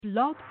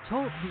Blog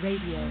Talk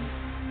Radio.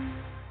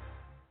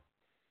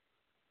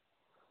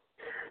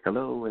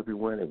 Hello,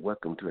 everyone, and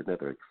welcome to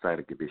another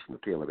exciting edition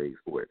of Taylor-Made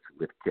Sports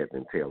with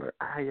Kevin Taylor.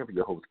 I am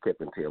your host,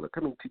 Kevin Taylor,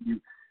 coming to you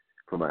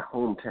from my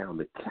hometown,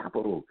 the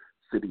capital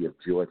city of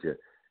Georgia,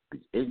 the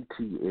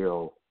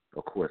ATL,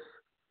 of course,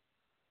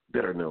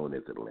 better known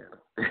as Atlanta.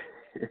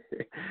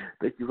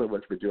 Thank you so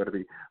much for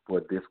joining me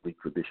for this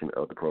week's edition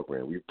of the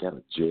program. We've got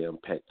a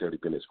jam-packed 30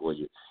 minutes for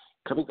you.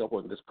 Coming up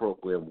on this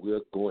program,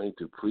 we're going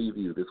to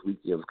preview this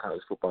weekend's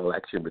college football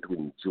action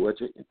between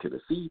Georgia and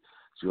Tennessee,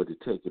 Georgia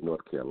Tech and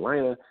North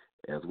Carolina,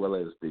 as well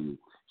as the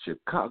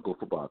Chicago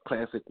Football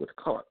Classic with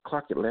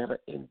Clark Atlanta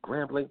and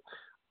Grambling.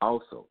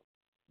 Also,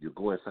 you'll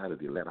go inside of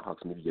the Atlanta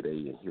Hawks Media Day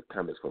and hear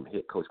comments from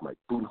Head Coach Mike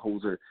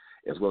Budenholzer,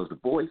 as well as the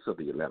voice of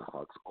the Atlanta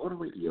Hawks on the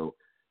radio,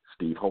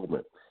 Steve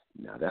Holman.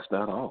 Now, that's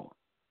not all.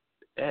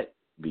 At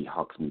the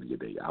Hawks Media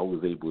Day, I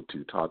was able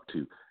to talk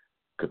to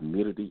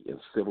community and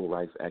civil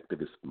rights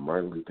activist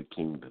Martin Luther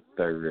King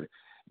III,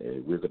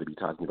 and we're going to be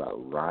talking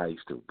about Rise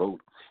to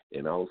Vote,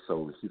 and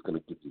also he's going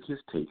to give you his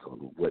take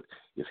on what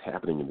is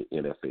happening in the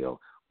NFL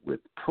with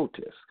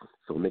protests.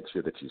 So make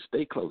sure that you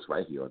stay close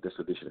right here on this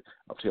edition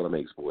of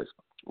Taylor-Made Sports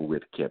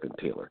with Kevin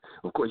Taylor.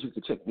 Of course, you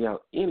can check me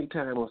out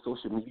anytime on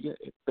social media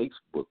at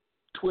Facebook,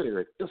 Twitter,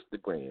 and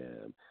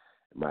Instagram.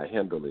 My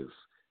handle is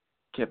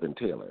Kevin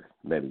Taylor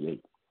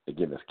 98.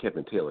 Again, that's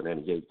Kevin Taylor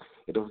 98.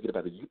 And don't forget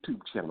about the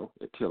YouTube channel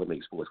at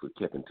Taylor-Made Sports with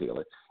Kevin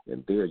Taylor.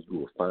 And there you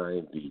will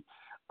find the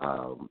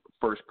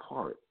first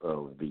part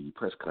of the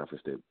press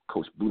conference that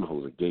Coach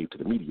Budenholzer gave to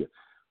the media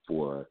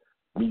for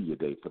Media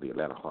Day for the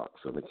Atlanta Hawks.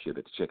 So make sure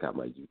that you check out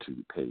my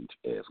YouTube page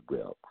as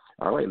well.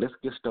 All right, let's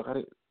get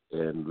started.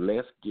 And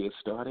let's get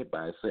started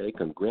by saying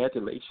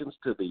congratulations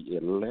to the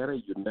Atlanta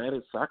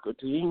United soccer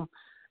team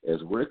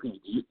as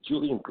rookie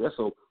Julian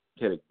Gressel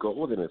had a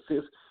goal and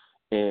assist.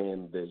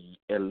 And the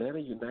Atlanta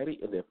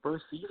United in their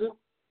first season,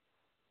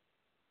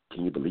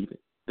 can you believe it?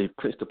 They've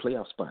clinched the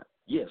playoff spot.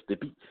 Yes, they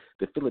beat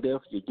the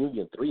Philadelphia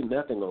Union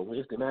 3-0 on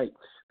Wednesday night.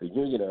 The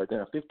Union are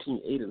now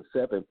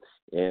 15-8-7,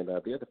 and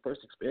they're the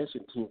first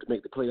expansion team to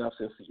make the playoffs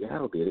since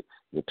Seattle did it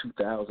in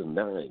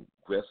 2009.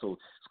 Gressel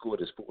scored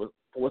his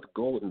fourth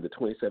goal in the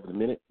 27th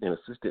minute and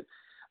assisted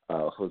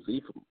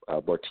Jose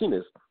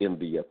Martinez in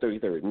the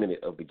 33rd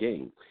minute of the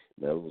game.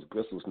 Now, it was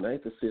Gressel's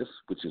ninth assist,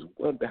 which is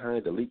one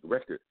behind the league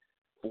record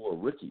for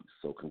rookies.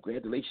 So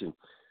congratulations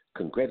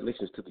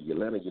to the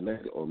Atlanta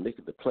United on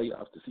making the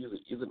playoffs. The season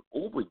isn't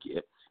over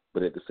yet,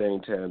 but at the same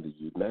time, the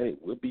United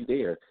will be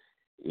there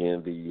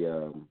in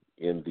the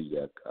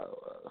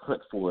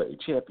hunt for a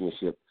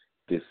championship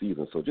this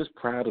season. So just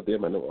proud of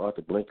them. I know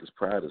Arthur Blank is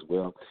proud as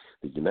well.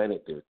 The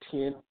United, they're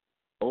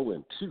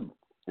 10-0-2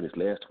 in his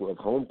last 12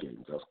 home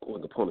games,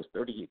 outscoring opponents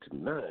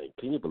 38-9.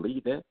 Can you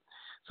believe that?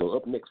 So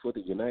up next for the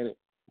United,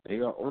 they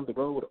are on the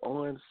road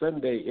on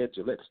Sunday at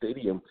Gillette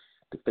Stadium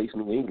to face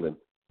New England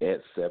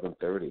at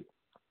 7:30.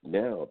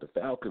 Now, the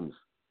Falcons,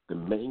 the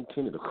main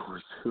tenant, of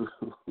course,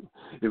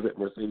 is at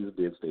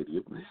Mercedes-Benz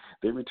Stadium.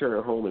 They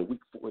return home in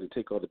Week 4 to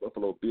take on the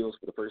Buffalo Bills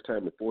for the first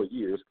time in 4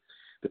 years.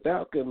 The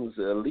Falcons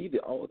lead the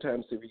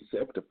all-time series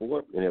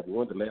 7-4 and have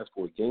won the last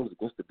 4 games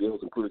against the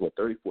Bills, including a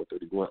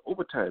 34-31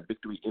 overtime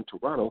victory in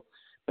Toronto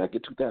back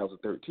in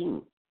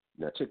 2013.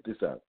 Now, check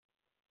this out.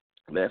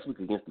 Last week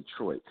against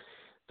Detroit,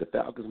 the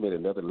Falcons made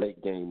another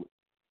late game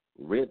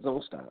red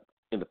zone stop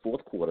in the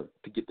fourth quarter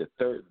to get their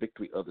third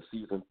victory of the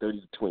season,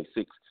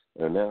 30-26,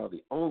 and are now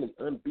the only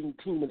unbeaten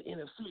team in the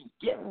NFC.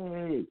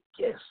 Yay!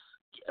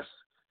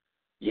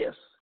 Yes.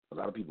 A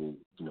lot of people,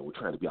 were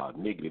trying to be all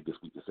negative this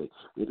week and say,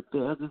 well, the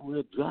Falcons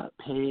will drop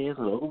pass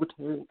and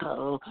overturn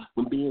call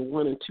when being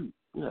 1-2.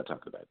 We're not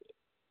talking about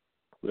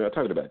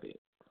that.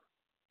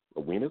 A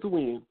win is a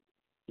win,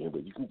 and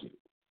but you can get it.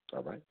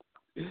 All right?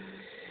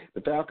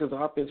 The Falcons'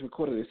 offense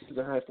recorded a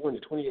season-high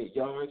 428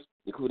 yards,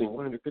 including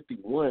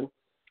 151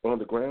 on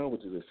the ground,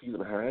 which is a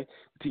season high.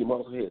 The team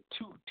also had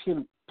 2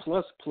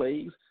 10-plus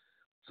plays,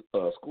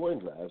 scoring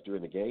drives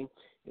during the game,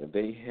 and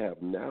they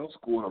have now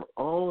scored on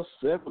all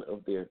 7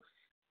 of their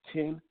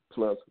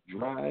 10-plus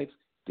drives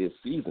this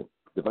season.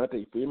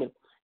 Devontae Freeman,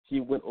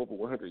 he went over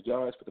 100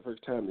 yards for the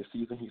first time this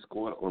season. He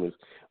scored on his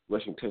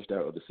rushing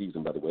touchdown of the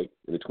season, by the way,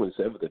 in the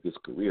 27th of his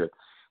career.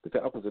 The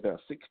Falcons are now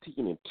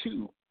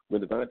 16-2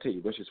 when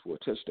Devontae rushes for a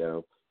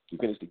touchdown. He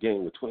finished the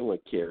game with 21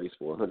 carries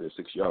for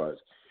 106 yards.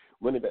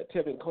 Running back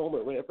Tevin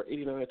Coleman ran for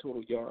 89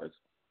 total yards.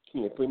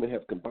 He and Freeman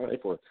have combined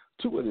for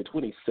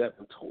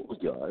 227 total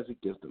yards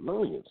against the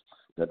Lions.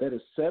 Now, that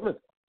is 7th.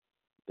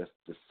 That's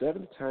the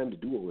 7th time the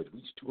duo has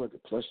reached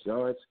 200-plus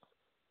yards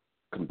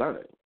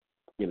combined.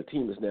 And the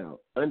team is now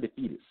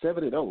undefeated,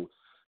 7-0,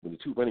 when the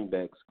 2 running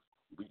backs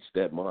reached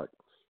that mark.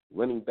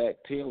 Running back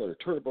Taylor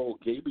Turbo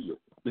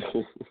Gabriel.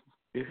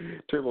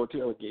 Turbo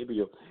Taylor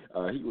Gabriel,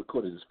 he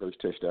recorded his first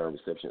touchdown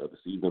reception of the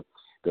season.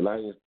 The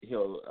Lions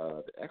held,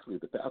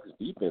 the Falcons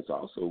defense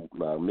also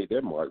made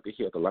their mark. They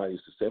held the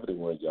Lions to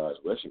 71 yards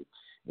rushing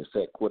and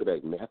sacked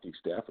quarterback Matthew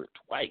Stafford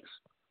twice.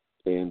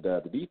 And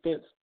the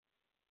defense,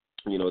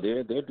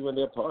 they're doing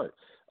their part.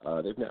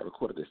 They've not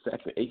recorded a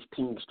sack in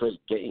 18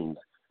 straight games.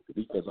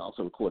 The defense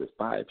also recorded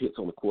 5 hits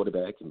on the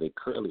quarterback, and they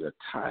currently are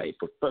tied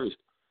for first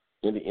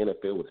in the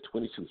NFL with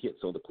 22 hits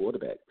on the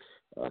quarterback.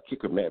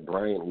 Kicker Matt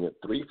Bryant went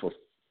 3 for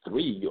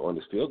 3 on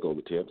his field goal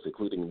attempts,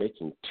 including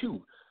making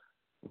 2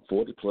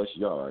 40-plus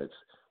yards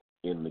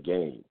in the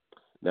game.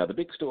 Now, the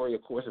big story,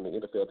 of course, in the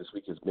NFL this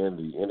week has been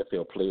the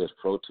NFL players'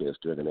 protest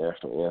during the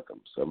national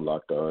anthem. Some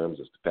locked arms,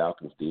 as the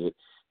Falcons did.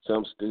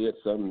 Some stood,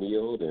 some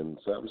kneeled, and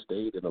some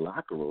stayed in the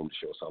locker room to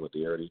show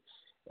solidarity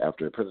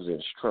after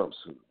President Trump's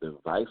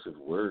divisive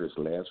words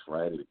last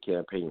Friday at the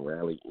campaign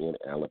rally in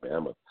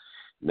Alabama.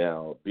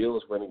 Now,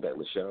 Bills running back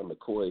LaShawn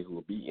McCoy, who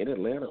will be in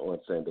Atlanta on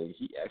Sunday,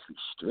 he actually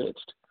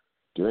stretched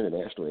during the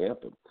national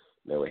anthem.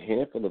 Now, a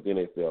handful of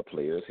NFL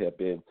players have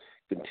been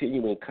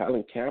continuing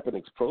Colin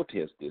Kaepernick's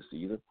protest this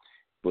season,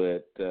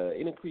 but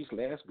it increased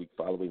last week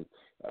following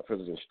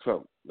President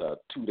Trump's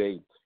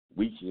 2-day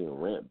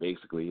weekend rant,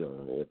 basically,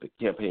 at the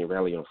campaign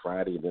rally on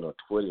Friday and then on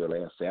Twitter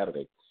last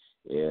Saturday.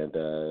 And,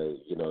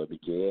 it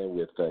began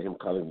with him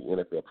calling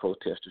the NFL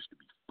protesters to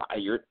be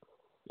fired,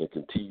 and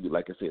continued,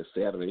 like I said,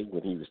 Saturday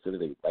when he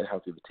rescinded a White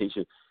House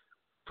invitation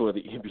for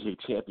the NBA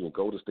champion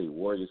Golden State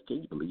Warriors.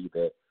 Can you believe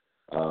that?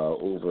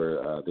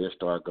 Over their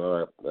star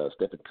guard,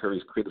 Stephen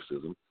Curry's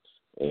criticism.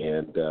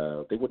 And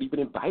they weren't even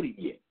invited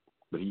yet,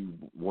 but he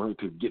wanted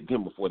to get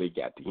them before they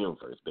got to him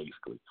first,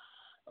 basically.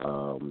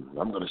 I'm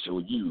going to show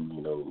you,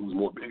 who's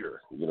more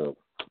bigger.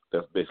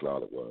 That's basically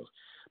all it was.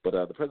 But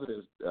the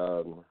president,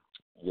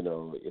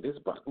 it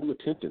has brought new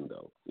attention,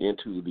 though,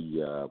 into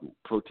the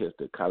protest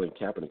that Colin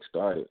Kaepernick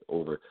started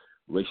over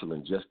racial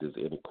injustice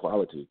and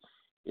equality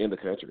in the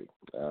country.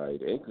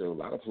 It angered a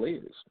lot of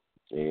players,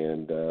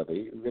 and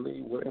they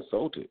really were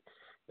insulted.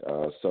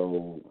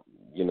 So,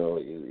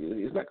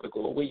 it's not going to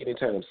go away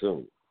anytime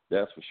soon.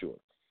 That's for sure.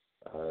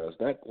 It's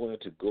not going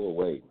to go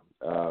away.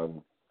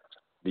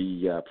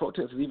 The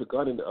protest has even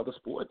gone into other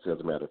sports, as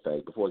a matter of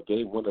fact. Before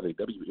Game 1 of the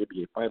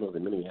WNBA Finals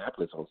in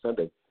Minneapolis on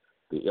Sunday,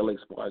 the LA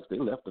Sparks, they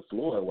left the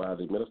floor while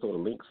the Minnesota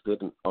Lynx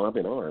stood arm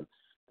in arm.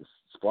 The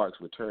Sparks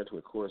returned to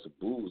a chorus of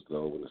boos,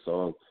 though, when the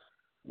song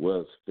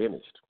was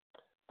finished.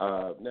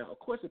 Now, of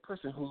course, a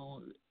person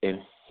who, and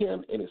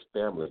him and his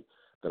family,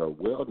 that are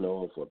well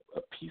known for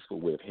a peaceful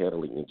way of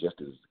handling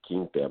injustice is the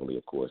King family,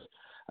 of course.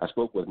 I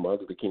spoke with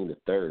Martin Luther King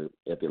III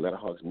at the Atlanta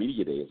Hawks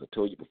Media Day, as I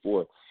told you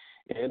before,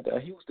 and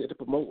he was there to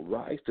promote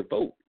Rise to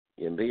Vote,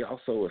 and they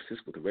also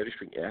assist with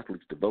registering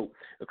athletes to vote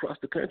across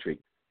the country.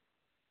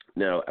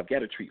 Now, I've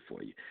got a treat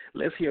for you.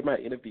 Let's hear my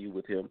interview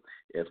with him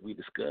as we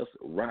discuss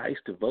Rise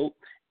to Vote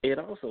and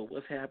also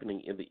what's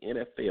happening in the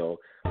NFL.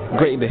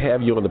 Great to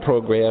have you on the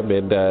program,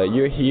 and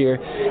you're here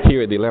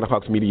at the Atlanta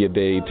Hawks Media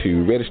Day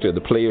to register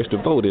the players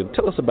to vote. And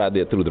tell us about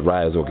that through the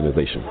Rise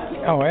organization.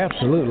 Oh,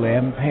 absolutely.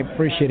 I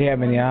appreciate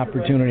having the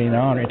opportunity and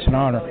honor. It's an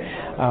honor.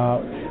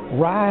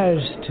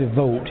 Rise to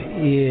Vote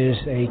is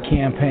a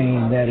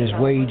campaign that is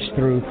waged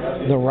through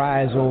the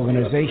Rise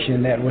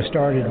organization that was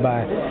started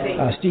by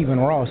Stephen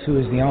Ross, who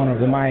is the owner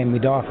of the Miami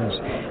Dolphins.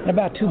 And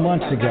about 2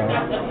 months ago,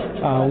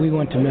 we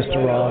went to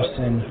Mr. Ross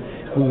and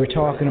we were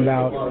talking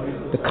about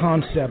the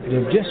concept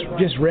of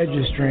just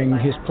registering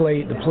his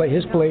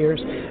players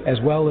as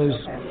well as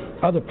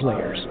other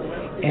players.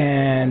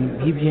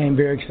 And he became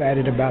very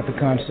excited about the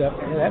concept.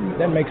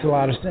 That makes a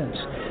lot of sense.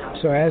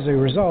 So as a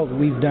result,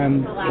 we've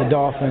done the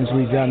Dolphins,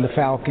 we've done the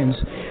Falcons.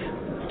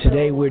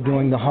 Today we're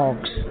doing the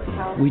Hawks.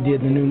 We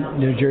did the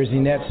New Jersey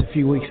Nets a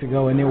few weeks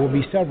ago, and there will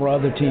be several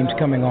other teams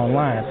coming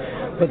online.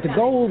 But the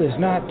goal is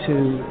not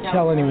to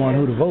tell anyone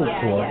who to vote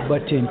for,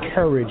 but to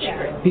encourage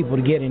people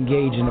to get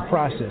engaged in the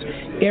process.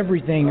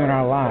 Everything in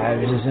our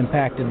lives is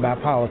impacted by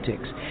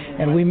politics,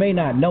 and we may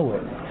not know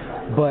it,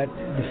 but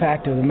the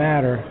fact of the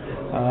matter,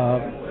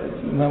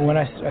 when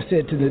I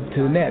said to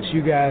the Nets,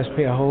 you guys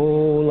pay a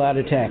whole lot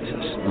of taxes,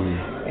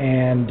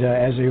 and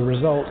as a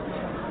result,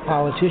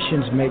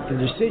 politicians make the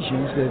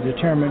decisions that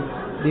determine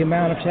the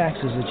amount of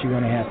taxes that you're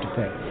going to have to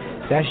pay.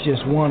 That's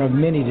just one of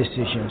many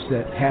decisions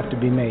that have to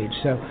be made.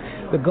 So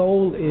the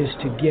goal is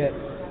to get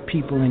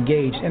people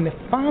engaged. And the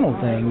final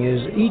thing is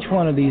each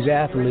one of these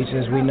athletes,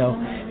 as we know,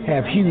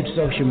 have huge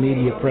social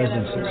media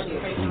presences.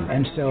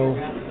 And so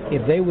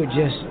if they would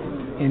just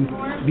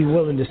be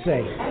willing to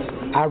say,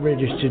 I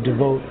registered to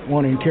vote,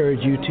 want to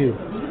encourage you too,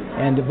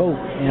 and to vote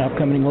in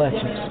upcoming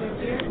elections.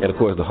 And, of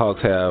course, the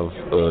Hawks have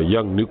a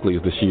young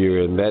nucleus this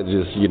year, and that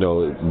just,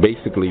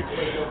 basically,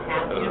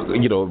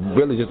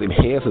 really just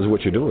enhances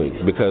what you're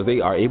doing because they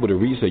are able to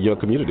reach a young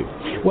community.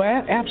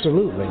 Well,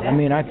 absolutely. I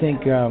mean, I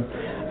think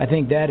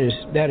that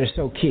is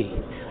so key.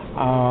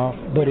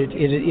 But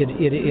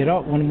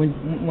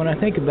when I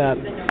think about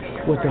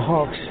what the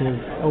Hawks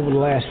have over the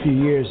last few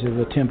years have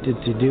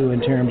attempted to do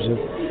in terms of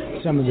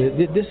some of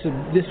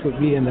this would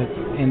be in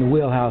the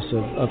wheelhouse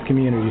of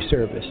community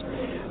service.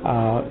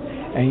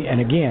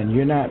 And again,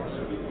 you're not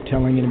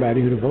telling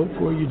anybody who to vote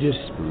for. You're just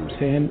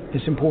saying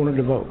it's important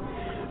to vote.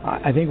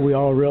 I think we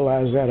all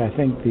realize that. I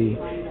think the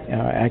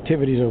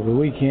activities over the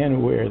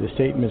weekend, where the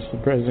statement the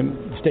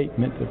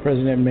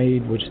president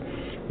made,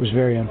 was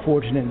very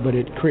unfortunate, but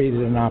it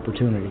created an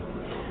opportunity.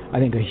 I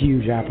think a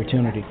huge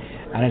opportunity,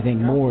 and I think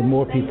more and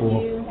more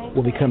people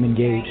will become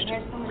engaged.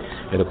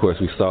 And, of course,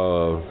 we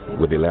saw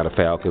with the Atlanta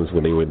Falcons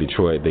when they were in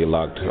Detroit, they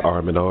locked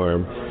arm in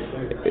arm,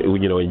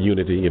 in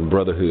unity and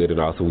brotherhood, and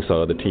also we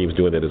saw other teams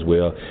doing that as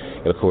well.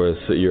 And, of course,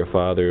 your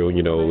father,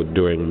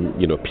 during,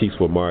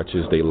 peaceful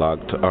marches, they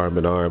locked arm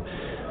in arm.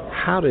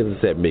 How does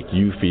that make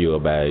you feel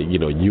by,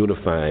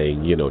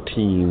 unifying,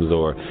 teams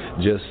or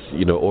just,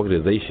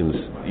 organizations,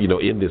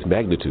 in this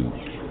magnitude?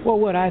 Well,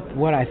 what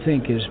I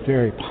think is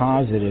very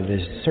positive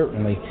is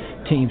certainly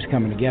teams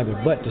coming together,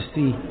 but to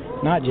see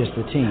not just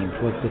the teams,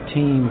 but the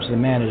teams, the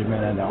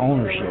management, and the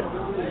ownership.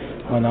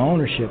 When the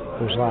ownership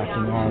was locked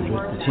in arms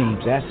with the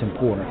teams, that's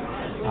important.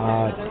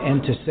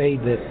 And to say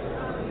that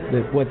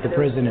what the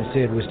president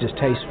said was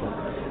distasteful,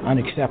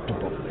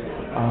 unacceptable,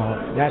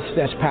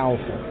 that's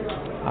powerful.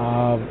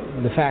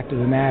 The fact of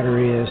the matter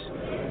is,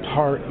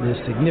 the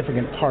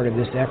significant part of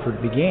this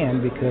effort began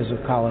because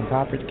of Colin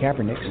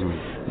Kaepernick's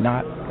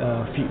not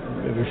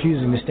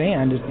refusing to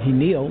stand. He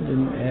kneeled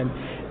and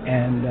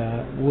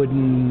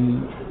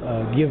wouldn't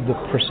give the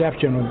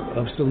perception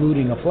of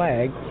saluting a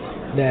flag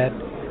that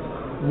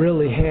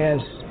really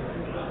has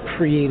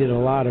created a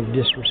lot of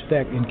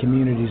disrespect in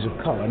communities of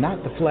color.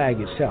 Not the flag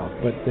itself,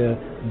 but the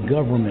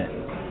government.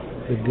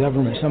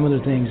 Some of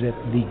the things that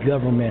the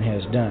government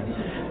has done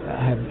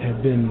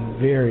have been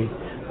very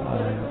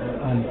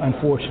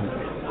unfortunate.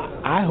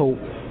 I hope,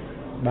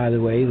 by the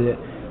way, that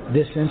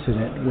this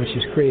incident, which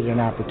has created an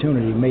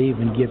opportunity, may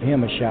even give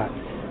him a shot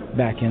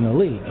back in the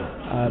league,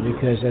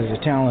 because as a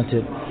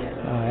talented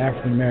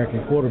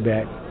African-American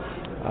quarterback,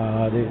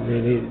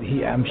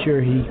 I'm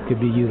sure he could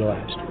be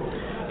utilized.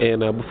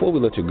 And before we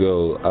let you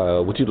go,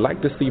 would you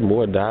like to see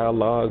more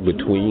dialogue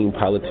between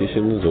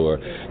politicians or,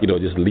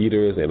 just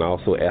leaders and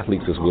also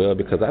athletes as well?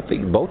 Because I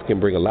think both can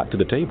bring a lot to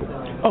the table.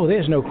 Oh,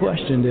 there's no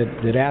question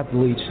that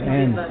athletes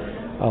and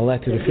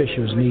elected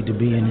officials need to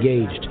be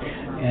engaged.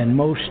 And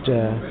most,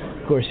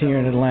 of course, here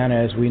in Atlanta,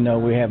 as we know,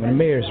 we're having a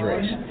mayor's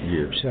race.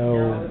 Yes.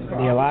 So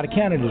there are a lot of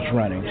candidates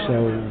running.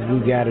 So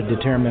we've got to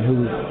determine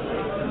who,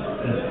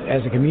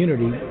 as a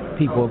community,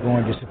 people are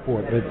going to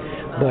support. But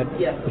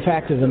the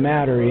fact of the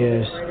matter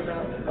is,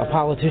 a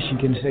politician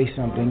can say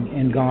something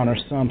and garner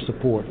some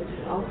support.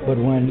 But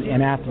when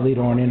an athlete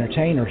or an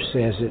entertainer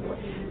says it,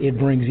 it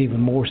brings even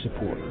more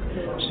support.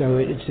 So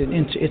it's an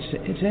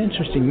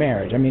interesting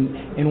marriage. I mean,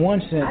 in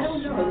one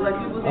sense,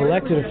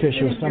 elected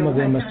officials, some of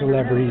them are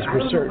celebrities,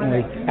 but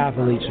certainly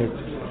athletes are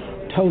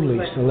totally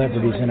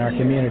celebrities in our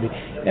community,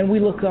 and we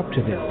look up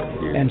to them.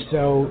 And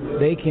so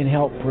they can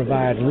help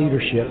provide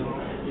leadership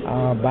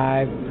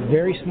by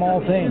very small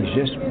things,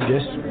 just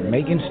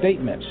making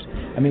statements.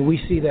 I mean, we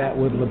see that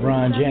with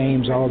LeBron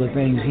James, all the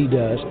things he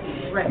does.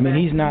 I mean,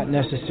 he's not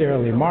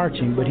necessarily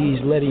marching, but he's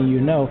letting you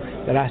know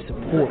that I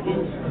support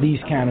these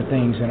kind of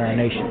things in our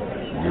nation.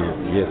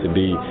 Yes,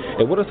 indeed.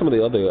 And what are some of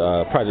the other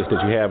projects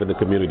that you have in the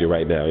community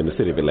right now in the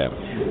city of Atlanta?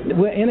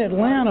 Well, in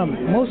Atlanta,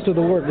 most of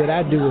the work that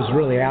I do is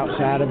really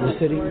outside of the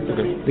city,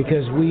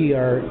 because we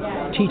are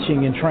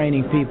teaching and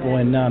training people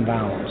in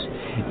nonviolence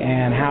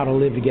and how to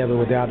live together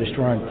without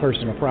destroying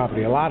personal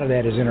property. A lot of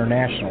that is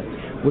international.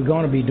 We're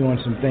going to be doing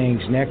some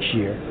things next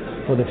year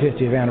for the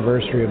 50th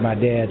anniversary of my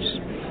dad's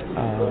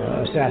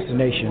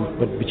assassination,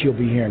 but you'll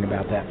be hearing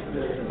about that.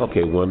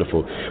 Okay,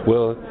 wonderful.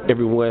 Well,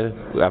 everyone,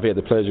 I've had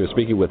the pleasure of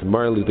speaking with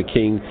Martin Luther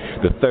King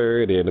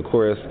III, and of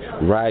course,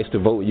 Rise to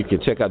Vote. You can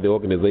check out the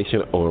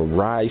organization on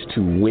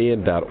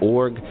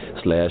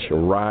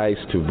risetowin.org/rise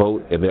to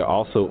vote, and they're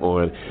also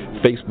on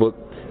Facebook,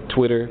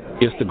 Twitter,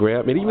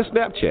 Instagram, and even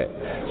Snapchat.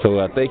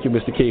 So thank you,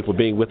 Mr. King, for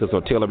being with us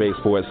on Taylor Made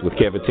Sports with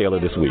Kevin Taylor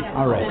this week.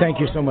 All right. Thank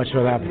you so much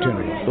for the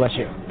opportunity. Bless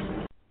you.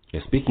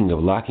 And speaking of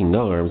locking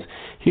arms,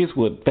 here's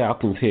what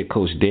Falcons head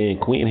coach Dan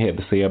Quinn had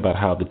to say about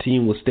how the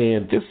team will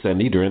stand this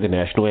Sunday during the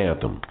national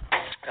anthem.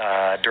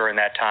 During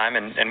that time,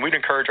 and we'd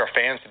encourage our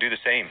fans to do the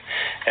same.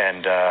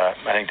 And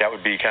I think that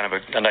would be kind of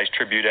a nice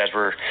tribute as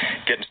we're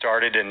getting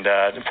started. And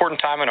an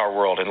important time in our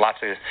world, and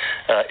lots of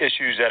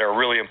issues that are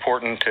really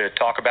important to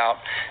talk about.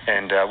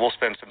 And we'll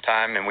spend some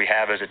time, and we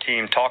have as a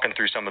team, talking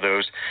through some of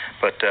those.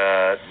 But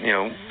for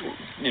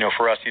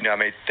us, I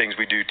made things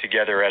we do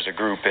together as a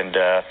group, and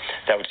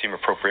that would seem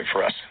appropriate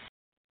for us.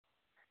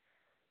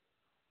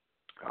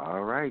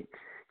 All right,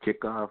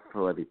 kickoff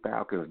for the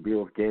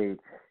Falcons-Bills game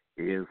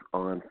is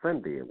on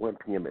Sunday at 1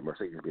 p.m. at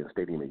Mercedes-Benz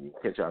Stadium, and you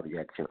can catch all the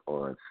action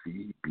on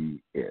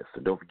CBS.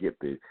 So don't forget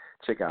to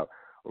check out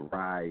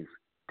Rise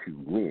to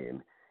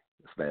Win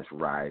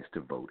 /Rise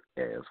to Vote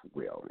as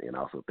well. And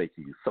also thank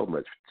you so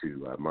much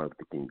to Martin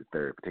Luther King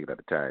III for taking out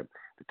the time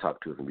to talk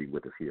to us and be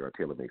with us here on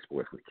Taylor Made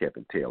Sports with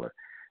Kevin Taylor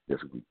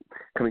this week.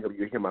 Coming up,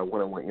 you'll hear my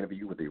one-on-one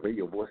interview with the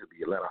radio voice of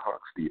the Atlanta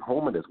Hawks, Steve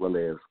Holman, as well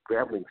as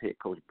Grambling's head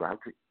coach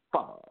Broderick,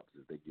 Fobbs,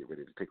 as they get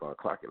ready to take on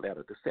Clark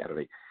Atlanta this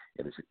Saturday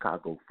in the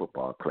Chicago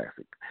Football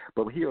Classic.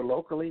 But here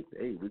locally,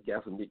 we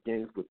got some big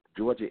games with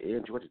Georgia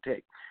and Georgia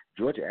Tech.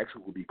 Georgia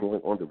actually will be going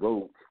on the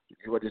road.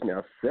 Georgia's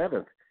now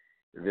 7th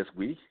this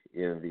week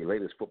in the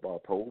latest football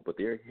poll, but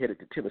they're headed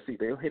to Tennessee.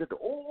 They're headed to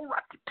Old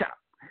Rocky Top.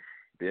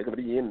 They're going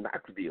to be in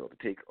Knoxville to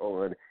take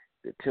on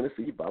the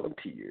Tennessee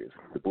Volunteers.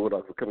 The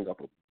Bulldogs are coming off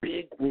a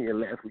big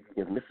win last week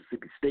against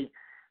Mississippi State,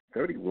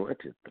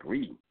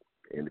 31-3.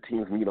 And the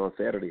teams meet on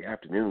Saturday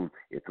afternoon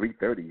at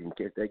 3:30. You can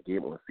catch that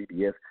game on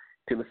CBS.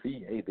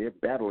 Tennessee, hey, they're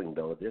battling,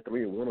 though. They're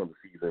 3-1 on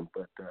the season,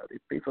 but they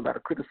face a lot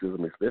of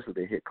criticism, especially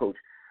their head coach,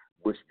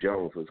 Butch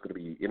Jones. So it's going to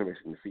be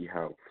interesting to see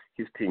how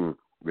his team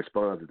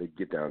responds as they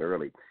get down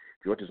early.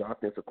 Georgia's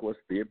offense, of course,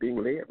 they're being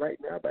led right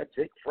now by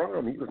Jake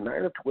Fromm. He was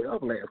 9 of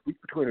 12 last week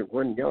for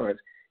 201 yards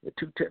and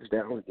 2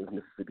 touchdowns against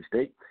Mississippi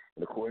State.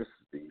 And, of course,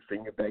 the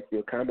senior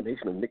backfield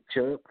combination of Nick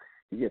Chubb,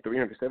 he had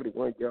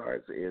 371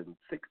 yards and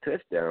 6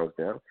 touchdowns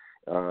now.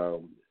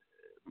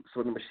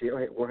 Sonny Michel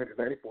had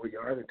 194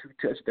 yards and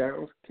 2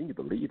 touchdowns. Can you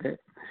believe that?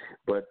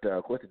 But,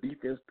 of course, the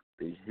defense,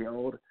 they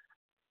held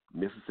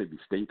Mississippi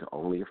State to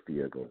only a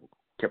field goal.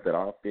 Kept that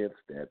offense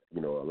that, a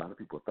lot of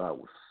people thought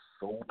was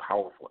so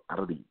powerful out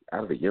of the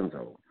end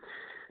zone.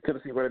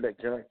 Tennessee running back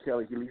John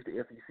Kelly, he leads the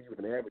SEC with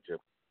an average of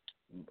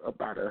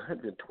about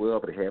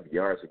 112.5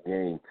 yards a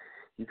game.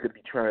 He's going to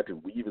be trying to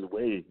weave his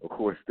way, of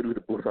course, through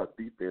the Bulldog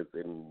defense,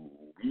 and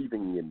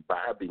weaving and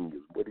bobbing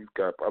is what he's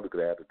probably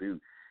going to have to do,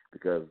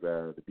 because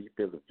the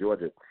defense of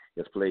Georgia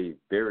has played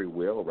very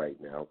well right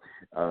now.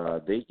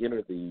 They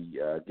enter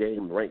the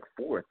game ranked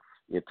 4th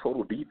in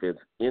total defense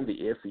in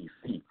the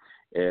SEC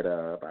at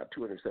about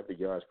 270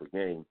 yards per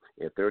game,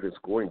 and 3rd in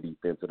scoring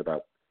defense at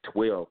about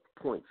 12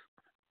 points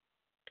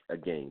a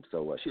game.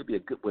 So should be a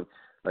good one,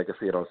 like I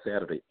said, on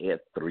Saturday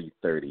at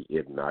 3:30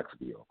 in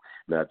Knoxville.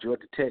 Now,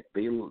 Georgia Tech,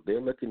 they're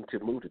looking to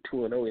move to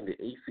 2-0 in the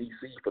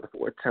ACC for the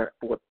fourth time.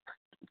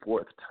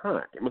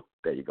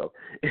 There you go.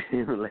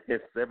 In the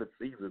last 7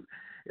 seasons,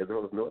 as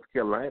well as North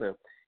Carolina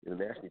in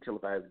the nationally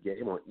televised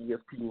game on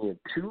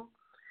ESPN2.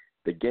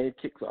 The game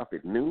kicks off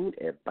at noon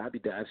at Bobby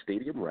Dodd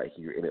Stadium right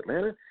here in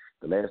Atlanta.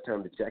 The last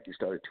time the Jackies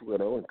started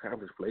 2-0 in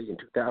conference play in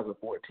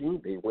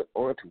 2014, they went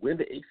on to win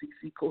the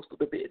ACC Coastal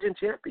Division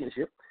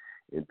Championship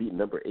and beat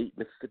number 8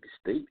 Mississippi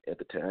State at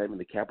the time in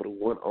the Capital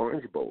One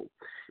Orange Bowl.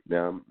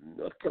 Now,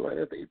 North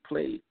Carolina, they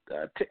played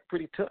Tech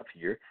pretty tough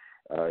here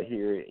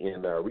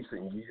in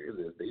recent years,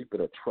 as they've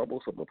been a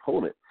troublesome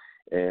opponent.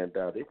 And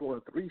they've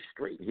won 3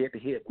 straight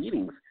head-to-head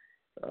meetings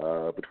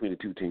between the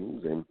two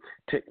teams, and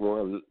Tech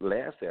won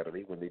last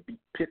Saturday when they beat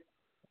Pitt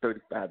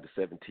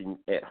 35-17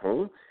 at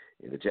home,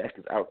 and the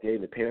Jackies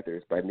outgained the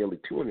Panthers by nearly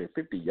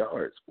 250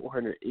 yards,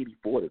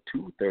 484 to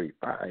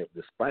 235,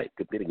 despite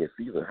committing a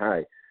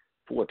season-high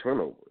 4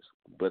 turnovers.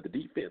 But the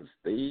defense,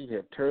 they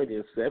have turned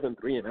in 7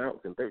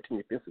 3-and-outs in 13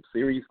 defensive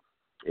series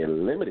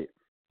and limited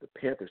the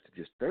Panthers to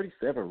just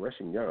 37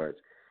 rushing yards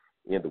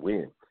in the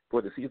win.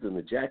 For the season,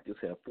 the Jackies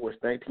have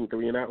forced 19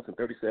 3-and-outs in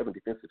 37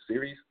 defensive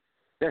series.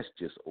 That's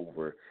just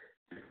over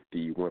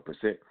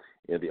 51%.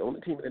 And the only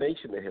team in the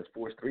nation that has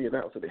forced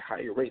 3-and-outs at a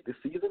higher rate this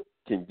season,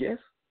 can you guess?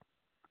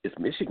 It's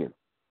Michigan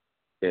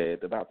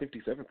at about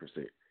 57%.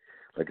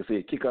 Like I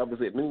said, kickoff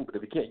is at noon, but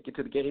if you can't get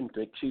to the game,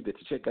 make sure that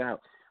you check it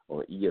out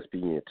on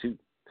ESPN2.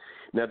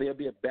 Now, there'll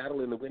be a battle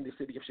in the windy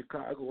city of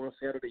Chicago on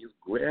Saturday.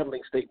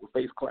 Grambling State will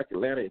face Clark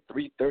Atlanta at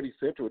 3:30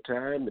 Central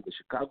Time in the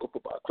Chicago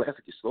Football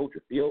Classic at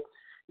Soldier Field.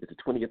 It's the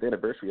 20th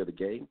anniversary of the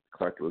game.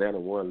 Clark Atlanta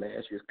won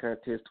last year's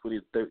contest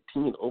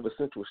 2013 over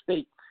Central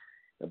State.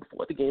 And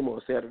before the game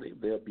on Saturday,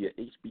 there'll be a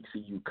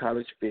HBCU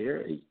college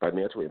fair, a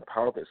financial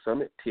empowerment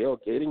summit,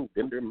 tailgating,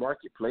 vendor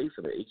marketplace,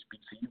 and an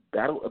HBCU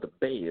Battle of the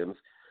Bands,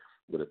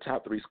 where the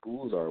top 3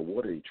 schools are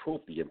awarded a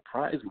trophy and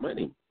prize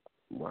money.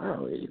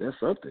 Wow, hey, that's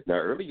something. Now,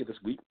 earlier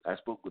this week, I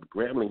spoke with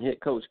Grambling head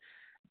coach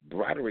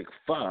Broderick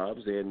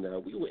Fobbs, and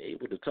we were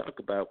able to talk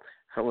about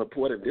how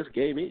important this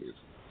game is.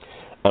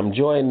 I'm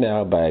joined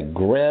now by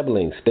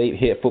Grambling State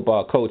head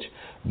football coach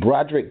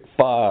Broderick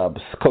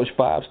Fobbs. Coach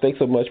Fobbs, thanks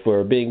so much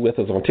for being with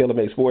us on Taylor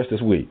Make Sports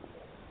this week.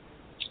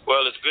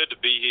 Well, it's good to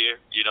be here.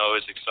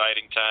 It's an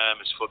exciting time.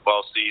 It's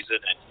football season,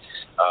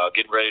 and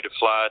getting ready to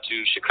fly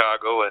to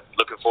Chicago and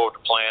looking forward to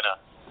playing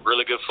a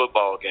really good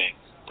football game.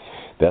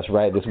 That's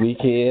right. This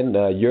weekend,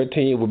 your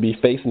team will be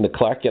facing the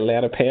Clark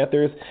Atlanta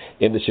Panthers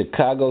in the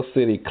Chicago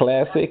City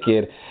Classic.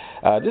 And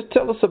just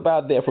tell us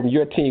about that from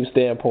your team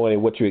standpoint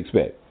and what you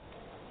expect.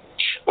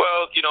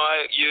 Well,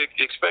 you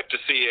expect to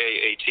see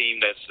a team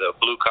that's a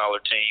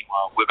blue-collar team.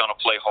 We're going to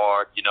play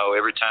hard.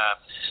 Every time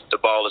the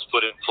ball is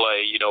put in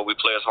play, we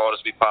play as hard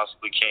as we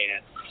possibly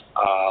can.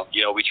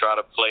 We try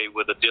to play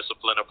with a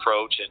disciplined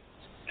approach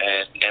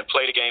and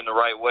play the game the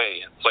right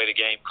way, and play the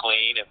game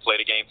clean, and play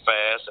the game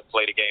fast, and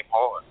play the game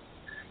hard.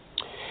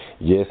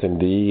 Yes,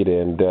 indeed.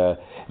 And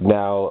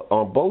now,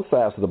 on both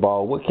sides of the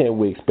ball, what can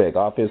we expect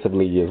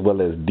offensively as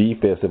well as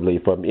defensively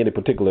from any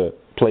particular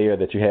player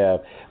that you have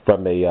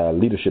from a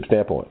leadership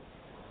standpoint?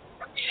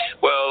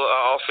 Well,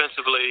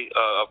 offensively,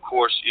 of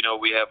course,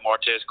 we have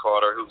Martez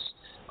Carter, who's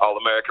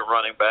All-American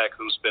running back,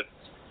 who's been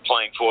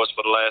playing for us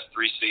for the last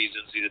 3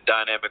 seasons. He's a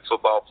dynamic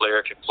football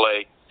player, can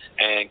play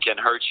and can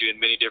hurt you in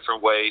many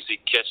different ways. He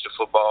can catch the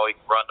football, he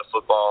can run the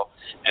football,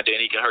 and then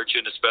he can hurt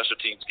you in the special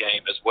teams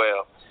game as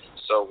well.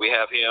 So we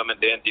have him, and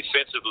then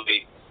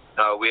defensively,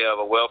 we have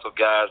a wealth of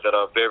guys that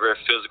are very, very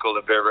physical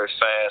and very, very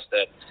fast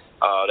that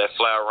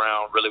fly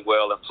around really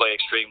well and play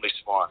extremely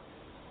smart.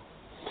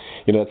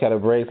 it kind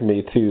of brings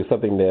me to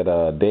something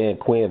that Dan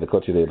Quinn, the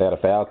coach of the Atlanta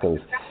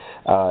Falcons,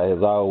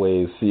 has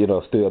always,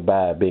 stood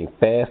by, being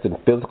fast and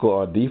physical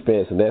on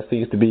defense, and that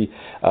seems to be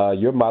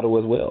your motto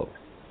as well.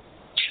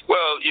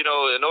 Well,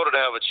 in order to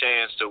have a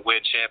chance to win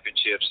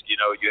championships, you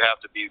have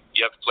to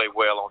play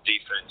well on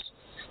defense.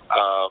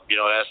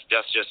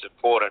 That's just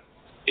important.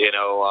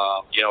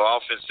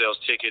 Offense sells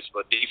tickets,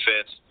 but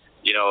defense,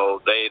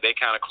 they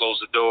kind of close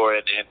the door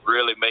and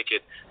really make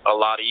it a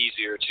lot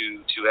easier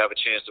to have a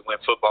chance to win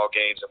football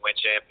games and win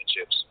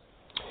championships.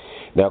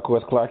 Now, of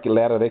course, Clark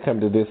Atlanta, they come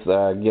to this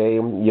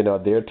game,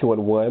 they're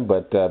 2-1,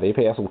 but they've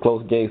had some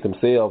close games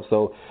themselves.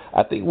 So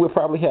I think we'll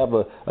probably have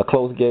a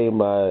close game,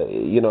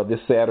 this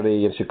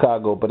Saturday in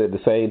Chicago. But at the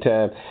same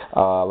time,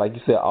 like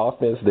you said,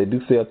 offense, they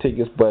do sell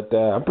tickets, but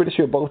I'm pretty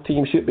sure both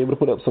teams should be able to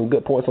put up some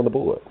good points on the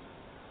board.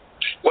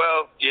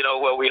 Well,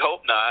 we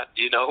hope not.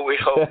 We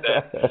hope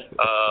that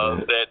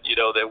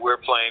that we're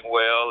playing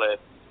well and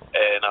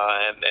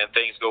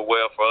things go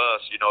well for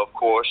us. Of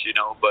course,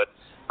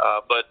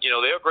 but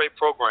they're a great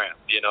program.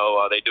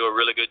 They do a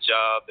really good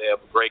job. They have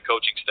a great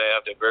coaching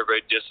staff. They're very,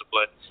 very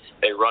disciplined.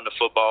 They run the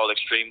football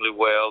extremely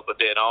well, but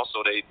then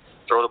also they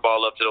throw the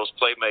ball up to those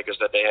playmakers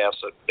that they have.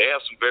 So they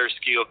have some very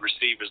skilled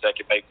receivers that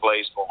can make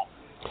plays for them.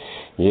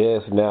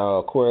 Yes. Now,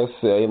 of course,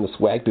 in the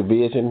SWAC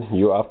division,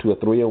 you're off to a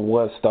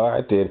 3-1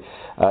 start. And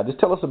just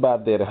tell us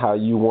about that and how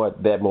you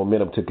want that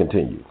momentum to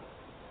continue.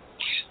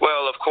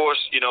 Well, of course,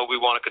 we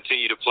want to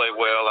continue to play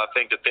well. I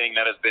think the thing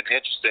that has been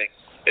interesting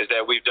is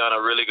that we've done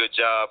a really good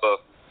job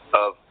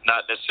of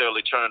not necessarily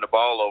turning the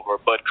ball over,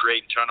 but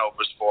creating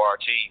turnovers for our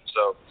team.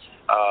 So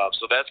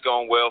that's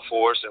going well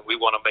for us, and we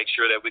want to make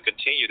sure that we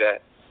continue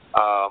that.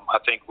 I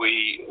think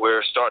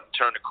we're starting to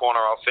turn the corner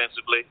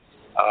offensively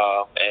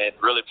and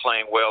really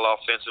playing well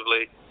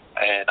offensively.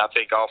 And I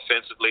think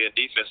offensively and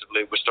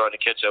defensively, we're starting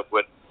to catch up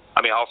with.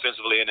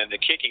 Offensively and in the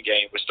kicking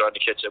game, we're starting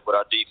to catch up with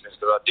our defense,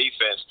 because our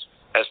defense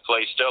has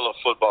played stellar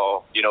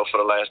football, for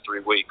the last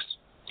 3 weeks.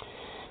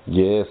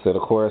 Yes, and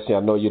of course, I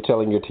know you're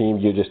telling your team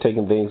you're just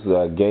taking things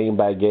game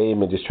by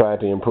game and just trying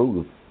to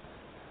improve.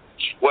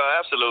 Well,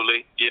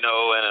 absolutely, and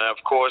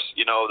of course,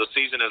 the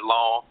season is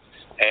long,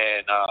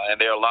 and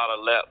there are a lot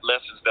of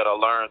lessons that are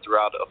learned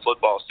throughout a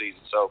football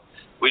season. So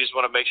we just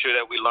want to make sure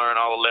that we learn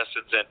all the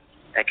lessons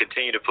and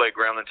continue to play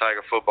Grambling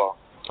Tiger football.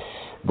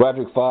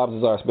 Broderick Fobbs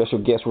is our special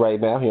guest right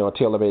now here on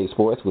Taylor Made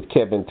Sports with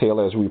Kevin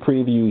Taylor as we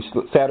preview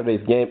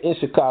Saturday's game in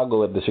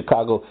Chicago at the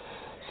Chicago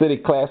City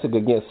Classic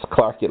against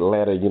Clark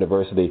Atlanta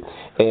University.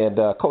 And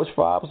Coach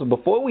Fobbs,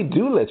 before we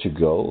do let you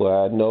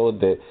go, I know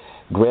that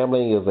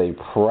Grambling is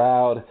a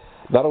proud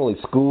not only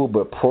school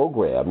but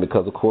program,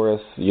 because of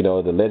course,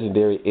 the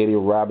legendary Eddie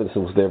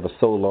Robinson was there for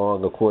so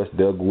long. Of course,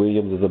 Doug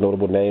Williams is a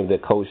notable name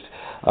that coached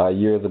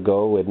years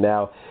ago, and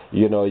now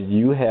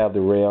you have the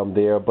realm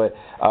there. But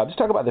just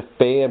talk about the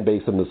fan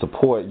base and the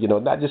support,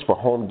 not just for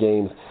home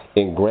games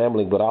in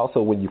Grambling, but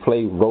also when you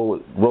play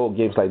road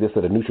games like this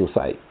at a neutral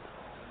site.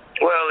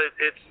 Well,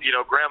 it's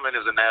Grambling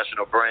is a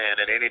national brand,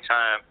 and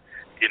anytime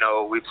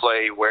we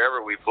play,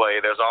 wherever we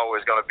play, there's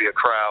always going to be a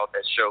crowd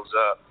that shows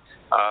up.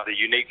 The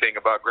unique thing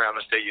about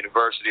Grambling State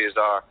University is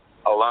our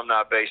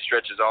alumni base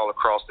stretches all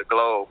across the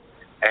globe,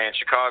 and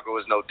Chicago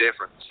is no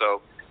different.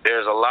 So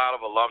there's a lot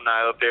of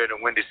alumni up there in the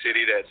Windy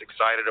City that's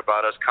excited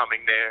about us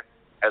coming there,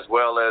 as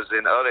well as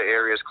in other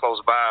areas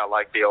close by,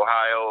 like the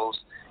Ohios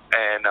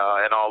and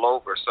all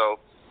over. So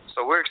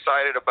we're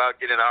excited about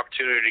getting an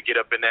opportunity to get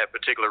up in that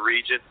particular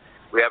region.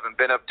 We haven't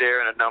been up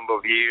there in a number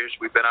of years.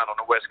 We've been out on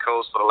the West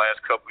Coast for the last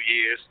couple of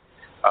years,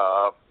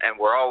 and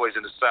we're always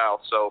in the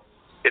South. So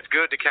it's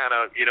good to kind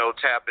of,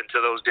 tap into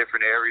those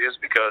different areas,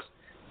 because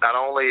not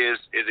only is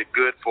it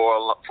good for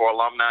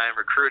alumni and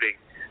recruiting,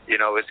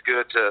 it's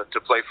good to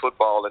play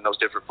football in those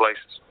different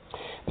places.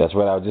 That's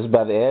right. I was just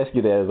about to ask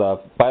you that as a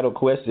final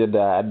question.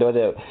 I know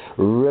that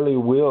really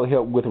will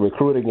help with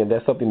recruiting, and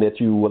that's something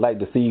that you would like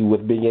to see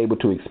with being able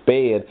to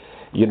expand,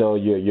 your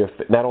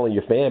not only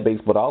your fan base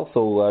but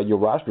also your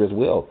roster as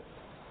well.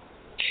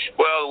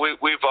 Well,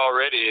 we've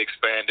already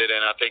expanded,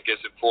 and I think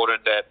it's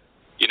important that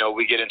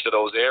we get into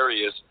those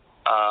areas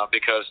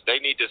because they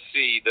need to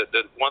see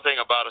the one thing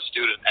about a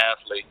student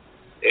athlete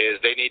is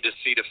they need to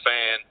see the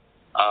fan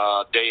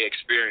day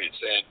experience,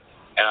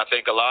 and I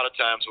think a lot of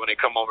times when they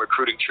come on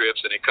recruiting trips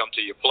and they come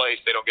to your place,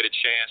 they don't get a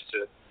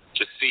chance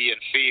to see and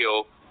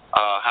feel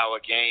how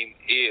a game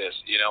is,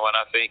 and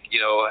I think,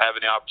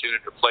 having the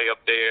opportunity to play up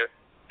there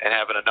and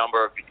having a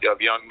number of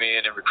young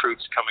men and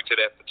recruits coming to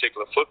that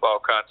particular football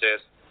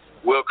contest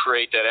will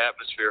create that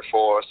atmosphere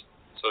for us,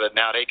 so that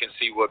now they can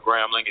see what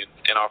Grambling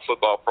and our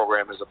football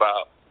program is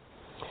about.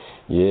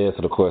 Yes,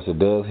 and of course it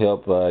does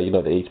help,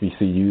 the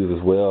HBCUs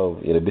as well,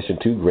 in addition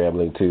to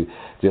Grambling, to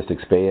just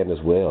expand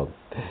as well.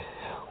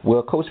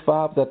 Well, Coach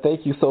Fobbs, I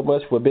thank you so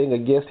much for being a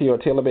guest here on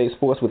Taylor Made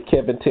Sports with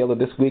Kevin Taylor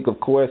this week.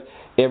 Of course,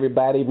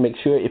 everybody, make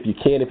sure if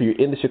you're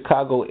in the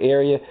Chicago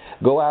area,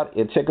 go out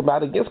and check them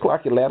out against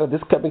Clark Atlanta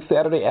this coming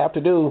Saturday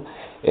afternoon,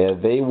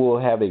 and they will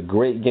have a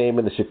great game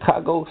in the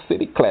Chicago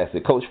City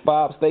Classic. Coach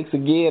Fobbs, thanks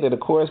again, and of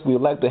course, we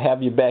would like to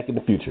have you back in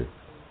the future.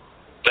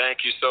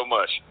 Thank you so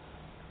much.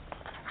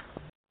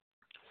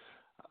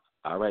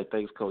 All right,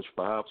 thanks, Coach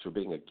Fobbs, for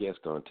being a guest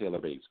on Taylor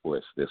Made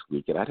Sports this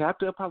week. And I'd have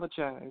to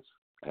apologize.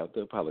 To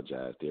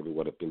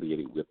everyone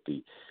affiliated with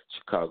the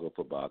Chicago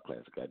Football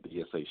Classic. I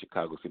did say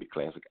Chicago City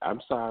Classic. I'm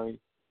sorry.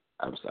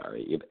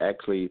 It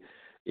actually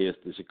is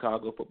the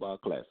Chicago Football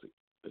Classic.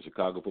 The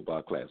Chicago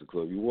Football Classic.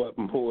 So if you want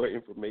more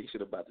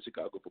information about the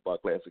Chicago Football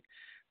Classic,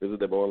 visit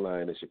them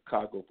online at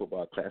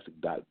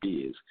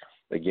chicagofootballclassic.biz.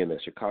 Again,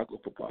 that's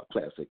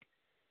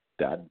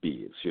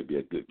chicagofootballclassic.biz. Should be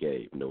a good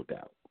game, no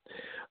doubt.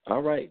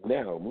 All right,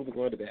 now moving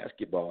on to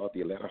basketball.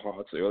 The Atlanta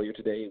Hawks, earlier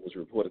today, it was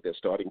reported that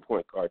starting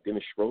point guard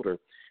Dennis Schroeder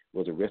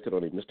was arrested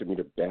on a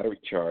misdemeanor battery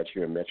charge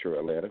here in Metro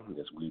Atlanta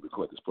as we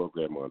record this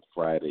program on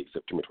Friday,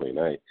 September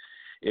 29th.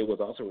 It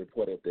was also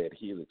reported that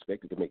he is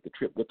expected to make the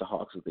trip with the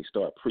Hawks as they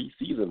start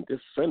preseason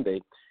this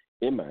Sunday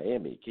in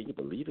Miami. Can you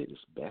believe it?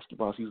 It's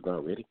basketball season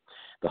already.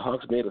 The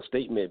Hawks made a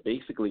statement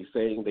basically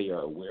saying they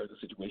are aware of the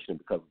situation and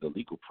because of the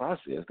legal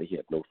process, they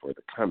had no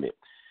further comment.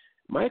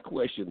 My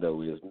question,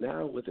 though, is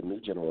now with the new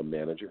general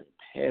manager,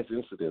 past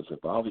incidents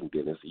involving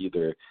Dennis,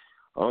 either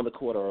on the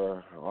court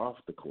or off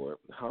the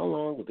court, how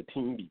long will the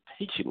team be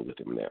patient with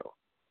him now?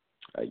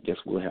 I guess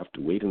we'll have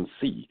to wait and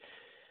see.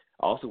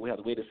 Also, we'll have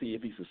to wait to see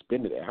if he's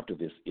suspended after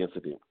this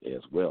incident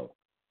as well.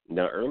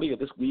 Now, earlier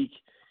this week,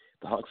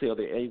 the Hawks held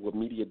their annual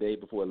media day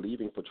before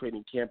leaving for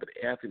training camp at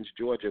Athens,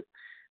 Georgia.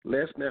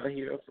 Let's now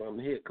hear from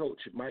head coach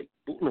Mike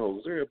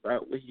Budenholzer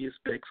about what he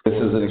expects. This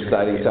is an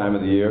exciting time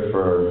of the year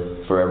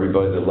for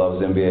everybody that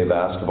loves NBA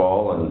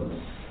basketball, and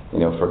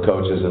for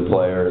coaches and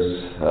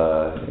players.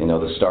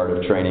 The start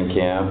of training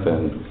camp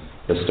and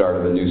the start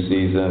of a new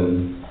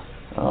season.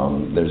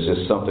 There's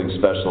just something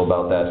special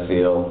about that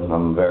feel.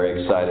 I'm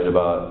very excited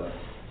about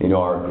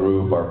our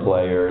group, our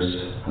players,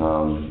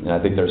 and I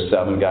think there's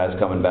 7 guys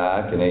coming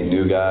back and 8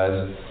 new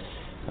guys.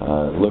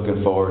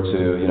 Looking forward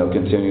to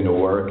continuing to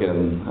work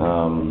and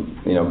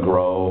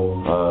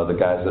grow the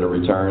guys that are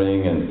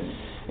returning and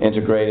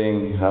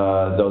integrating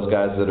those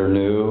guys that are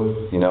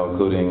new,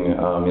 including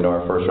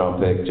our first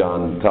round pick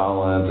John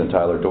Collins and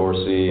Tyler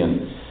Dorsey,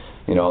 and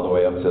all the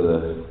way up to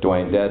the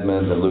Dwayne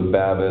Dedmons and Luke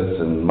Babbitt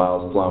and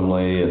Miles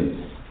Plumlee and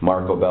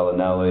Marco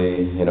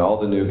Bellinelli, all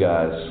the new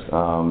guys.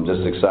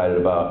 Just excited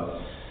about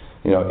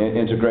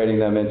integrating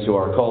them into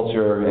our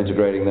culture,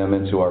 integrating them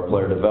into our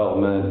player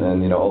development,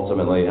 and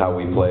ultimately how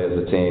we play as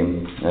a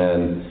team.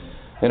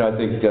 And I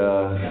think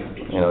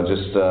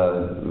just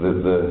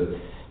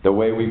the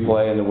way we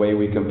play and the way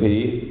we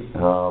compete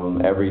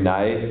every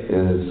night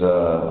is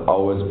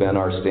always been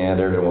our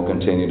standard and will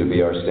continue to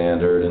be our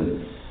standard.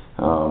 And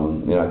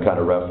I kind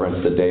of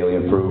referenced the daily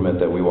improvement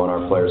that we want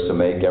our players to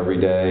make every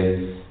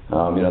day.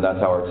 That's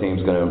how our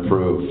team's going to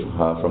improve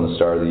from the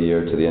start of the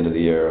year to the end of the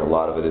year. A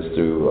lot of it is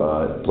through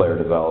player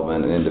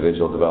development and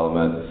individual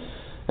development.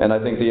 And I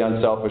think the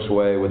unselfish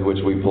way with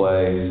which we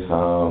play,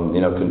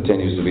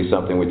 continues to be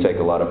something we take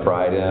a lot of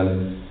pride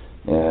in.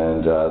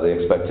 And the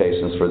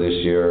expectations for this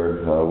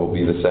year will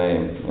be the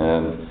same.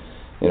 And,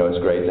 it's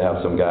great to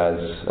have some guys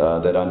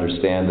that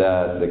understand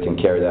that can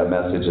carry that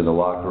message in the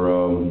locker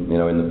room,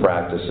 in the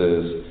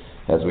practices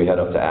as we head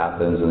up to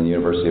Athens and the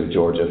University of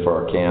Georgia for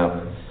our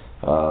camp.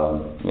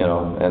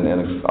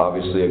 And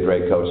obviously a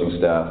great coaching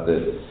staff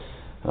that,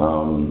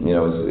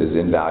 is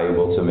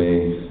invaluable to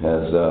me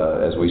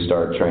as we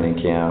start training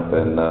camp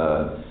and,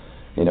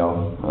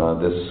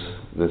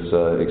 this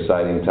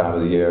exciting time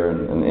of the year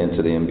and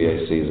into the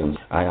NBA season.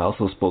 I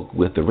also spoke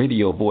with the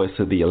radio voice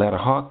of the Atlanta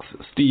Hawks,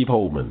 Steve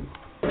Holman.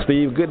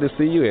 Steve, good to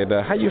see you, and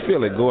how you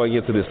feeling going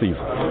into this season?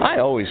 I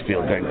always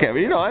feel good,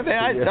 Kevin.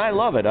 I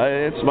love it.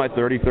 It's my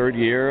 33rd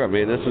year. I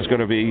mean, this is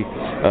going to be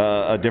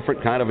a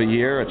different kind of a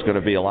year. It's going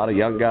to be a lot of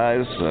young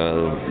guys.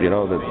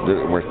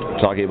 That we're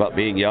talking about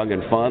being young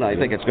and fun. I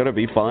think it's going to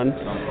be fun,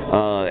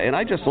 and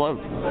I just love,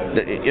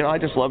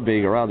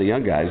 being around the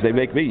young guys. They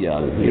make me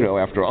young,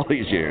 after all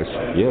these years.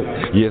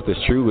 Yes,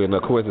 that's true. And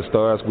of course, it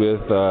starts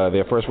with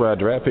their first-round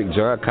draft pick,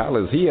 John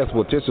Collins. He has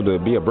potential to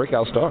be a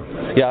breakout star.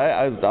 Yeah,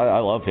 I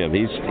love him.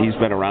 He's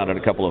been around at a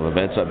couple of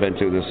events I've been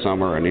to this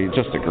summer, and he's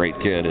just a great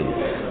kid. And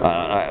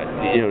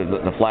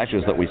the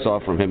flashes that we saw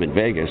from him in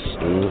Vegas,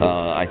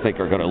 I think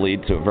are going to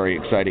lead to a very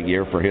exciting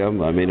year for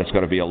him. I mean, it's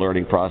going to be a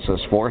learning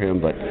process for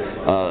him, but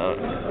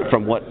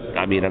from what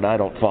and I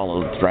don't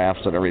follow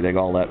drafts and everything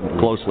all that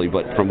closely,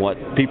 but from what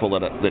people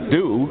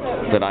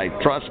that I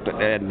trust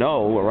and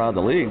know around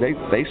the league,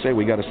 they say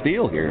we got a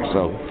steal here.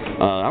 So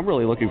I'm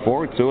really looking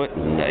forward to it.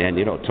 And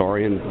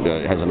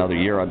Torian has another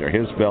year under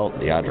his belt,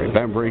 DeAndre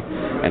Bembry,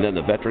 and then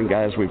the veteran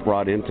guys we've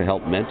brought in to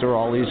help mentor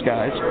all these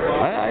guys.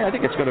 I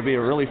think it's going to be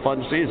a really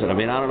fun season. I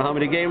mean, I don't know how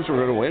many games we're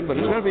going to win, but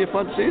it's going to be a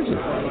fun season.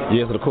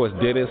 Yes, and of course,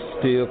 Dennis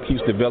still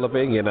keeps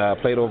developing and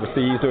played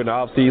overseas during the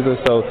off-season,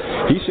 so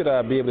he should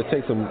be able to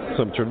take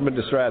some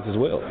tremendous strides as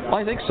well.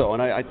 I think so,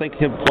 and I think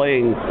him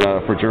playing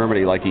for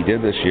Germany like he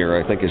did this year,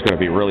 I think is going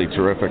to be really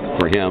terrific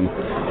for him.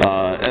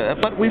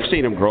 but we've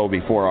seen him grow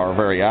before our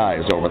very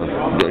eyes over the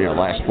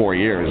last 4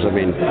 years. I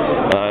mean,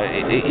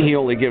 he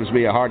only gives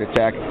me a heart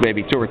attack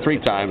maybe 2 or 3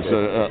 times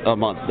a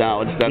month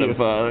now instead of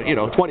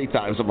 20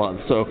 times a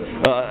month. So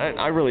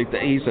I really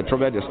he's a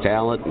tremendous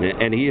talent,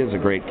 and he is a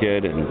great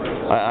kid, and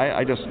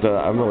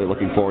I'm really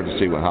looking forward to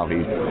see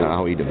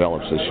how he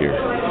develops this year.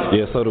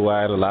 Yeah, so do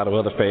I, and a lot of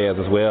other fans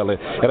as well.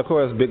 And of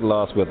course, big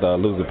loss with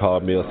losing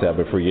Paul Millsap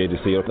in free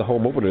agency. The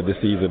home opener this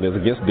season is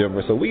against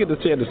Denver, so we get the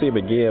chance to see him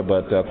again.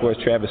 But of course,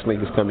 Travis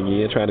Sling is coming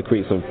in, trying to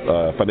create some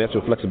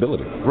financial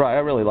flexibility. Right, I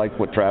really like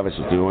what Travis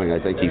is doing. I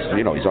think he's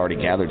already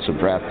gathered some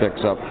draft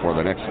picks up for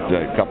the next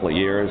couple of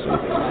years.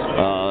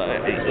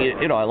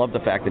 And, I love the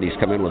fact that he's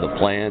come in with a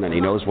plan and he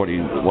knows what he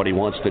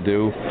wants to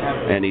do,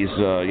 and he's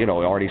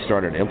already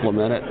started to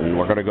implement it. And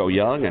we're going to go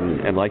young,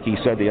 and like he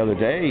said the other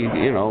day,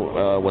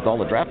 with all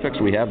the draft picks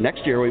we have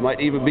next year, we might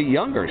even be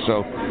younger.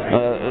 So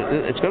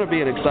it's going to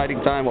be an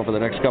exciting time over the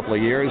next couple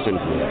of years, and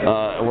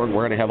we're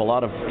going to have a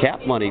lot of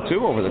cap money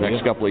too over the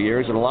next couple of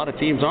years, and a lot of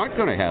teams aren't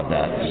going to have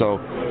that. So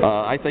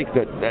I think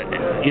that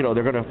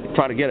they're going to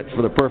try to get it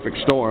for the perfect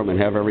storm and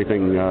have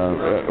everything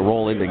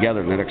roll in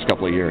together in the next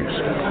couple of years.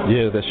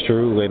 Yeah, that's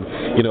true. And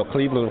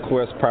Cleveland, of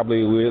course,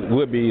 probably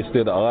would be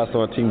still the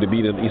odds-on team to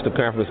beat in the Eastern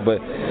Conference, but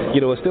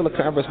it's still a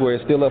conference where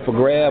it's still up for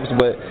grabs.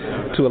 But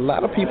to a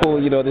lot of people,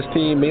 this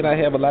team may not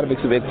have a lot of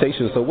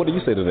expectations. So what do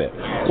you say to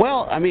that?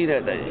 Well, I mean,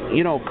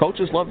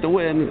 coaches love to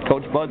win.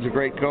 Coach Bud's a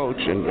great coach,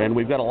 and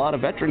we've got a lot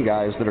of veteran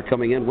guys that are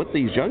coming in with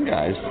these young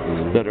guys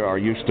that are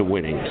used to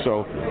winning.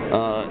 So,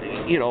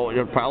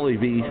 it'll probably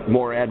be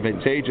more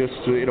advantageous,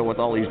 with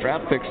all these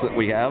draft picks that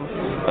we have.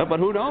 But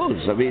who knows?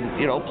 I mean,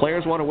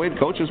 players want to win,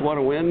 coaches want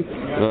to win,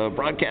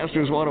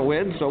 broadcasters want to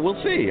win. So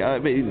we'll see. I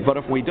mean, but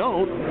if we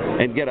don't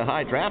and get a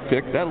high draft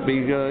pick, that'll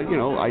be,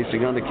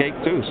 icing on the cake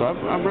too. So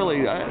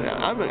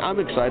I'm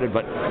excited.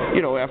 But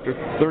after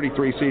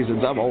 33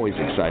 seasons, I'm always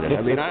excited.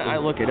 I mean, I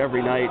look at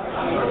every night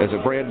as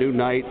a brand new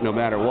night, no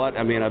matter what.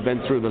 I mean, I've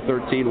been through the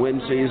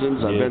 13-win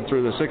seasons. I've been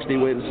through the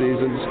 60-win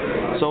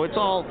seasons. So it's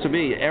all, to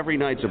me, every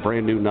night's a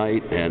brand new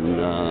night,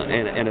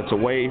 and it's a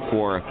way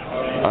for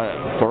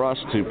us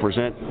to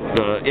present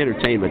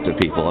entertainment to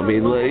people. I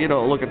mean,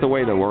 look at the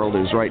way the world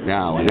is right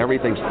now and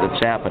everything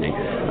that's happening.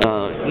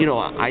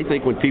 I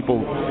think when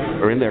people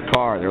are in their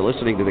car, they're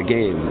listening to the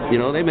game,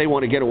 they may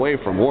want to get away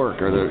from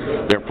work or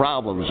their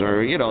problems,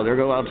 or they're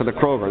going out to the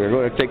Kroger, they're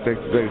going to take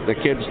the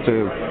kids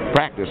to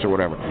practice or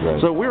whatever.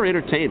 Right. So we're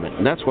entertainment,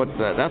 and that's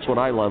what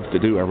I love to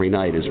do every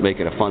night, is make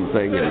it a fun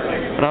thing.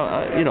 And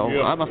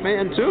I'm a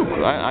fan too.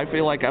 I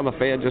feel like I'm a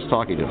fan just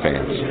talking to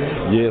fans.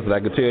 Yes, I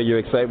can tell your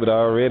excitement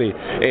already.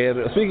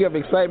 And speaking of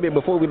excitement,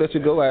 before we let you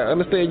go, I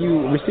understand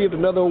you received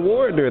another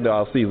award during the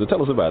off season.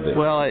 Tell us about that.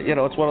 Well,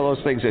 it's one of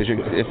those things.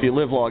 If you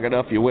live long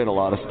enough, you win a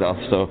lot of stuff.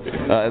 So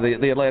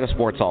the Atlanta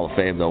Sports Hall of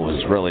Fame, though,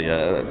 was really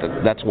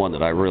that's one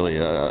that I really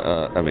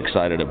am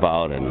excited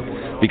about,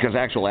 and because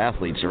actual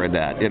athletes are in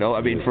that.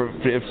 I mean,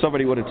 if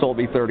somebody would have told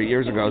me 30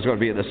 years ago I was going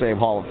to be in the same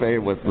Hall of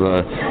Fame with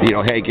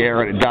Hank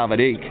Aaron and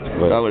Dominique,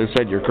 right, I would have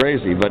said you're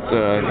crazy. But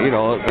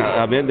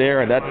I'm in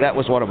there, and that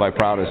was one of my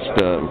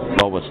proudest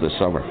moments this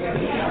summer.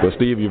 Well,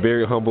 Steve, you're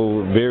very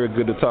humble, very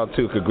good to talk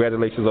to.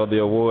 Congratulations on the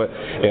award,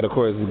 and of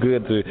course, it's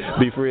good to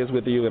be friends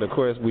with you. And of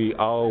course, we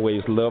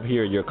always love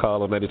hearing your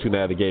call on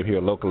 92.9 The Game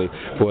here locally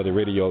for the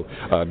radio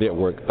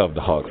network of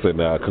the Hawks. And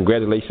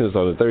congratulations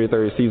on the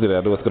 33rd season.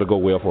 I know it's going to go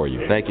well for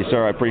you. Thank you,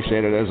 sir. I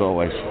appreciate it as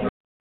always.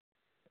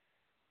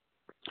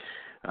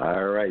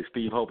 All right,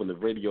 Steve Holman, the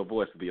radio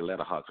voice of the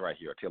Atlanta Hawks, right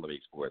here at Taylor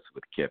Sports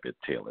with Kevin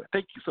Taylor.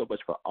 Thank you so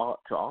much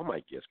to all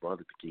my guests,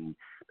 Broderick King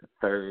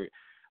III,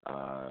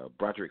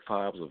 Broderick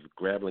Fobbs of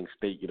Grambling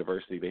State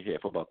University, the head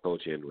football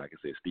coach, and like I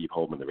said, Steve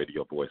Holman, the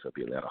radio voice of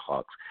the Atlanta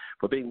Hawks,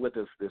 for being with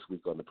us this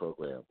week on the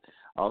program.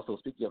 Also,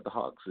 speaking of the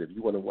Hawks, if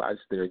you want to watch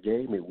their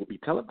game, it will be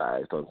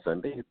televised on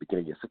Sunday,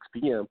 beginning at 6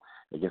 p.m.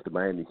 against the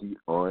Miami Heat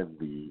on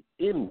the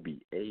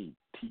NBA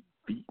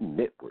TV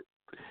network.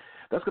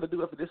 That's going to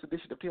do it for this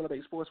edition of Taylor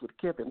Made Sports with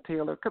Kevin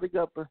Taylor. Coming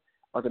up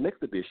on the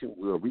next edition,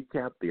 we'll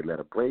recap the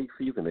Atlanta Braves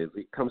season as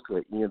it comes to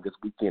an end this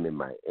weekend in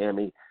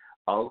Miami.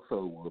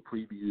 Also, we'll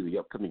preview the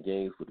upcoming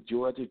games with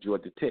Georgia,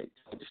 Georgia Tech,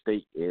 Georgia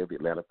State, and the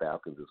Atlanta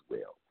Falcons as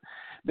well.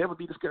 Never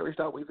be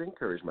discouraged, always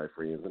encouraged, my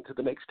friends. Until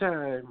the next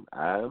time,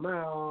 I'm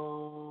out.